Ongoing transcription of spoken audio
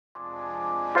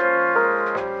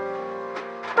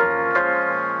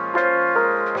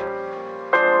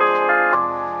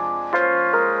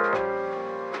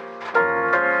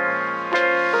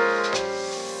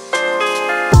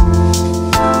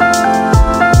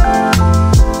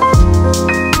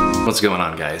What's going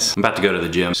on, guys? I'm about to go to the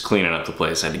gym, just cleaning up the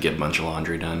place. I had to get a bunch of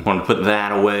laundry done. Wanted to put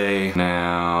that away.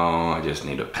 Now I just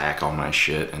need to pack all my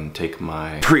shit and take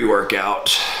my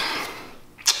pre-workout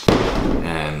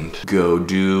and go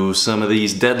do some of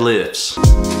these deadlifts.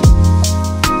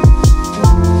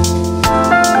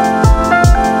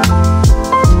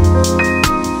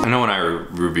 I know when I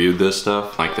reviewed this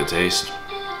stuff, like the taste,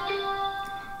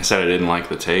 I said I didn't like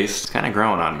the taste. It's kind of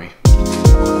growing on me.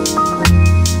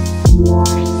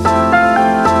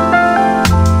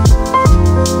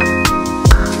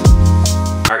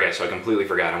 Alright, so I completely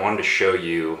forgot. I wanted to show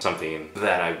you something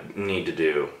that I need to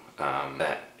do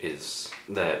that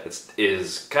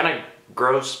is kind of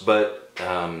gross, but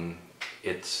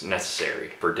it's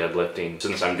necessary for deadlifting.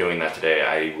 Since I'm doing that today,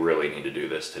 I really need to do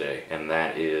this today, and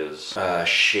that is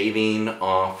shaving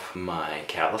off my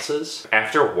calluses.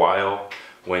 After a while,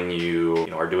 when you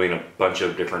are doing a bunch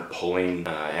of different pulling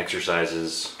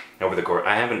exercises over the course,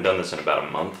 I haven't done this in about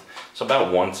a month, so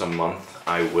about once a month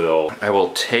I will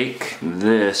take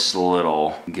this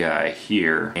little guy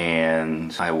here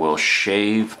and I will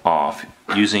shave off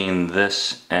using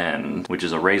this end, which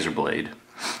is a razor blade.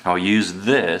 I'll use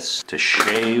this to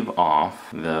shave off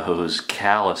those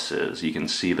calluses. You can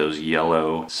see those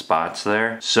yellow spots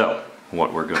there. So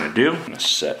what we're gonna do, I'm gonna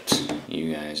set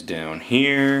you guys down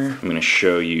here. I'm gonna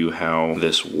show you how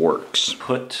this works.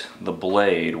 Put the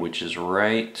blade, which is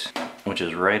right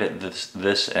at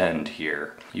this end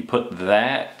here. You put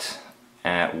that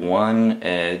at one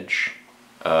edge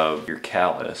of your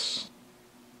callus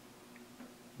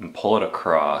and pull it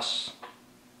across,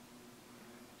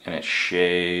 and it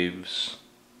shaves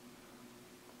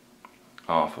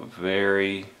off a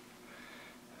very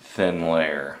thin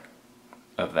layer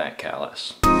of that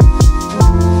callus.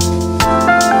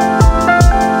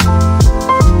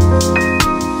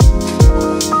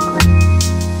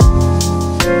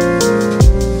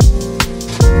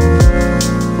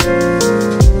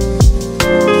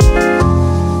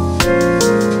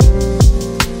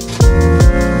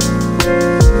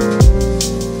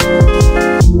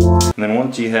 And then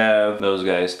once you have those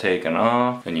guys taken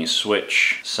off, and you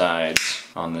switch sides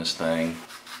on this thing,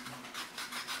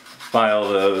 file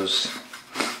those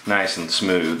nice and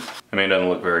smooth. I mean, it doesn't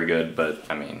look very good, but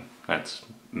I mean, that's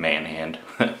man hand.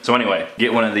 So anyway,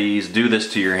 get one of these, do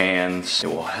this to your hands. It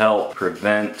will help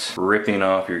prevent ripping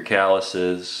off your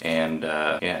calluses, and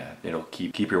yeah, it'll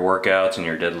keep your workouts and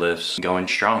your deadlifts going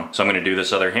strong. So I'm gonna do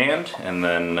this other hand, and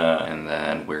then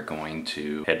we're going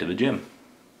to head to the gym.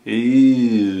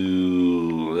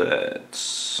 Ew,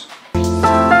 that's...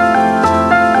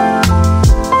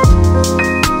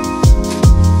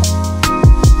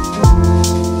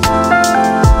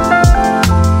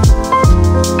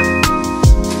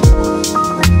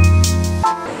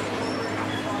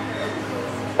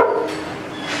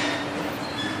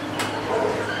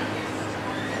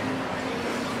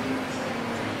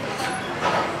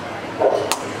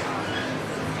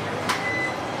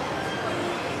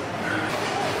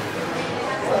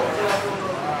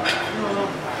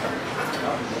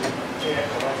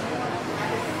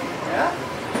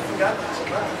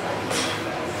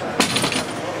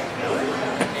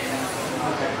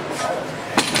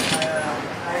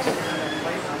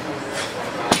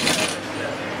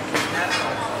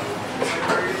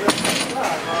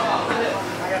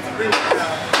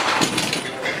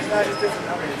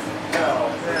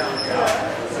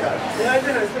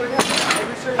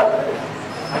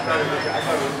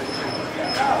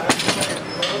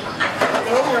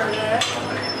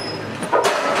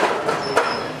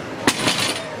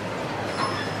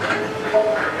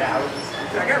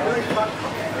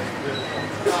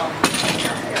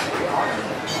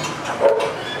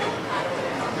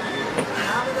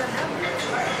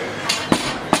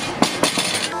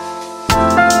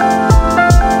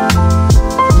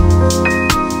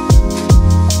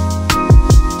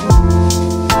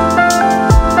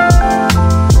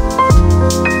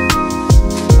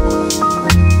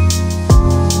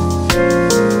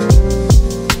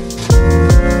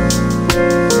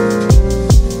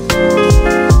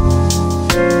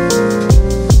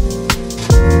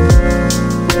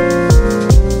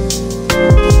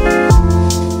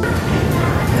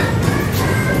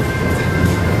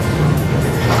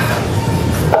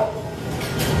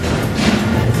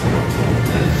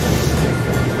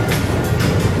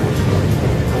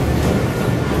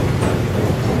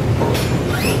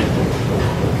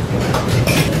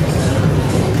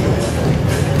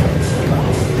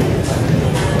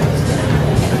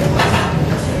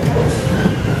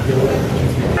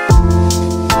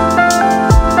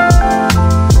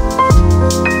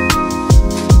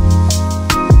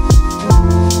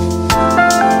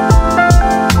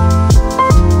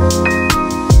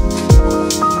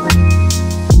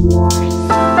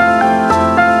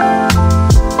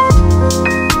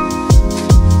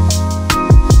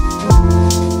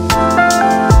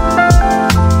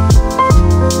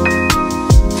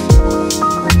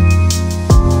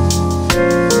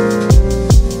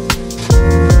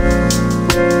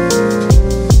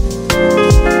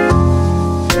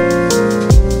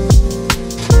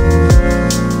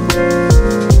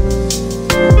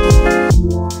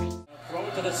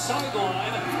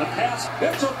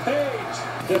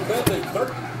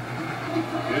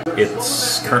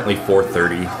 It's currently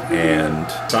 4:30 and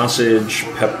sausage,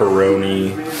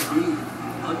 pepperoni,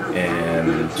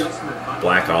 and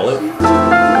black olive.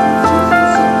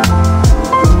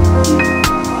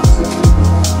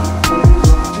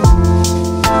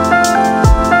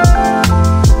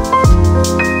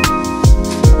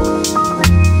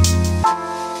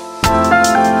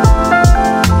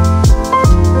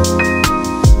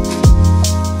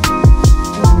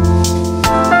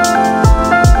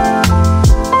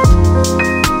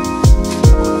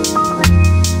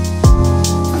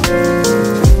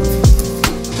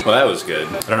 Well, that was good.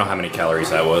 I don't know how many calories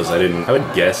that was. I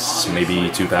would guess maybe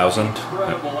 2,000.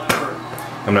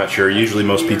 I'm not sure. Usually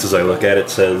most pizzas I look at, it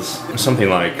says something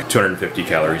like 250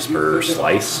 calories per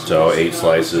slice. So 8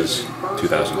 slices,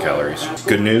 2,000 calories.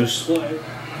 Good news.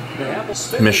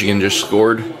 Michigan just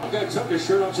scored.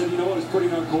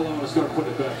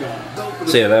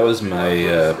 So yeah, that was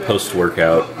my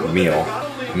post-workout meal.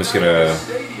 I'm just gonna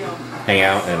hang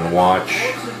out and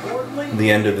watch the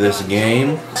end of this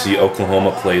game. See,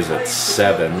 Oklahoma plays at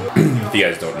 7. If you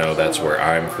guys don't know, that's where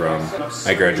I'm from.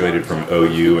 I graduated from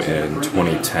OU in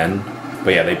 2010.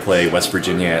 But yeah, they play West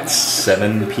Virginia at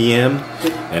 7 p.m.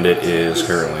 and it is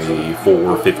currently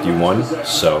 4:51.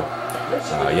 So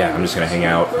yeah, I'm just gonna hang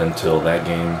out until that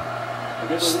game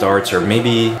starts, or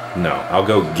maybe no, I'll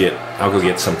go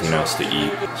get something else to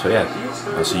eat. So yeah,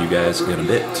 I'll see you guys in a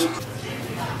bit.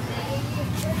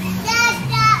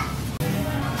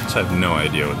 I have no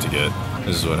idea what to get.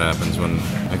 This is what happens when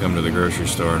I come to the grocery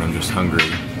store and I'm just hungry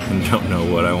and don't know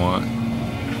what I want.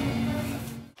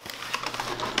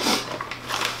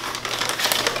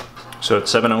 So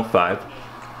it's 7:05.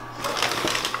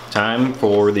 Time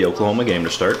for the Oklahoma game to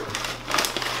start.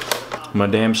 My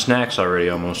damn snack's already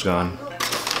almost gone.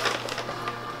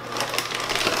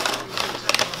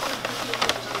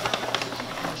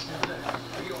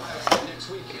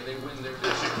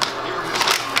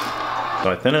 So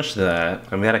I finished that.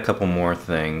 I've got a couple more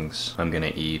things I'm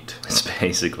gonna eat. It's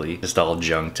basically just all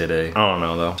junk today. I don't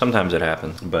know though. Sometimes it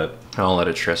happens, but I don't let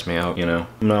it stress me out, you know?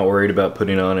 I'm not worried about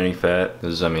putting on any fat,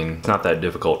 because I mean, it's not that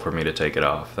difficult for me to take it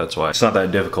off. That's why it's not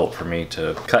that difficult for me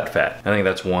to cut fat. I think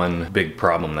that's one big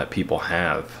problem that people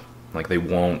have. Like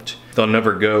they'll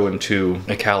never go into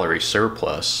a calorie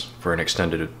surplus for an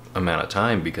extended amount of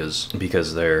time because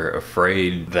they're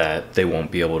afraid that they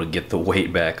won't be able to get the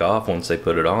weight back off once they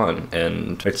put it on.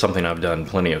 And it's something I've done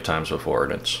plenty of times before,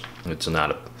 and it's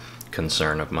not a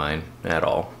concern of mine at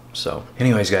all. So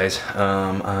anyways guys,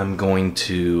 I'm going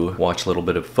to watch a little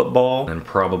bit of football, and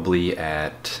probably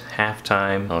at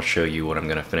halftime I'll show you what I'm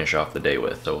gonna finish off the day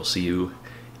with. So we'll see you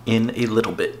in a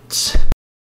little bit.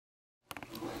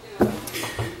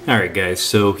 Alright guys,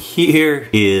 so here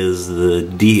is the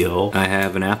deal. I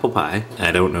have an apple pie,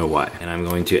 I don't know why, and I'm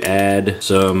going to add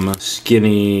some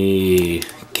skinny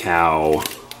cow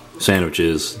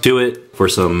sandwiches to it for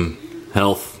some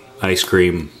health ice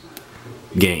cream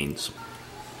gains.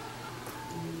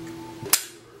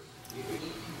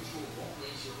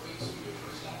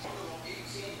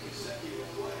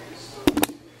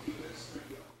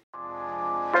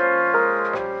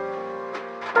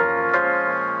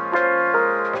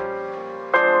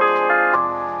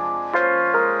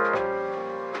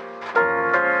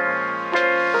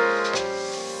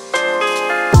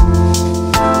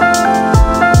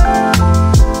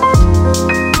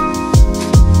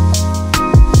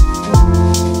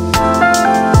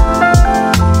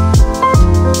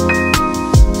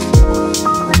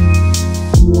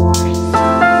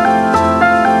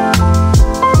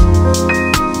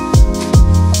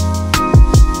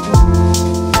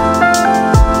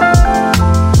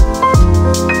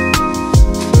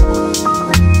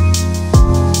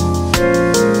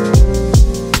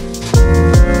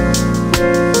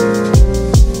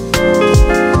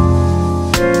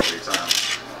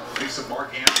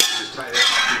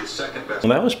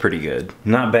 Well, that was pretty good.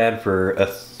 Not bad for a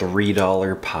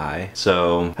 $3 pie.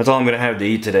 So that's all I'm gonna have to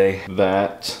eat today.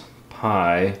 That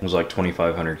pie was like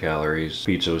 2,500 calories.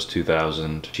 Pizza was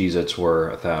 2,000. Cheez-Its were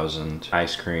 1,000.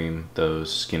 Ice cream,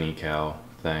 those skinny cow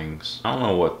things, I don't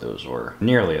know what those were.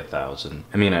 Nearly 1,000.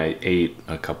 I mean, I ate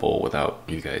a couple without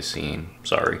you guys seeing.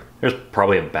 Sorry. There's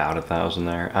probably about 1,000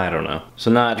 there. I don't know.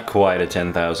 So not quite a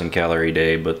 10,000 calorie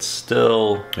day, but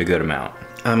still a good amount.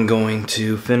 I'm going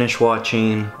to finish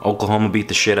watching Oklahoma beat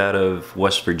the shit out of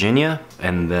West Virginia,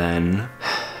 and then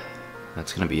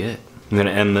that's gonna be it. I'm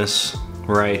gonna end this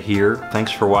right here.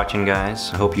 Thanks for watching, guys.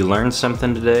 I hope you learned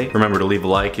something today. Remember to leave a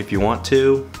like if you want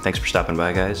to. Thanks for stopping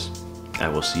by, guys. I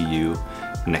will see you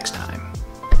next time.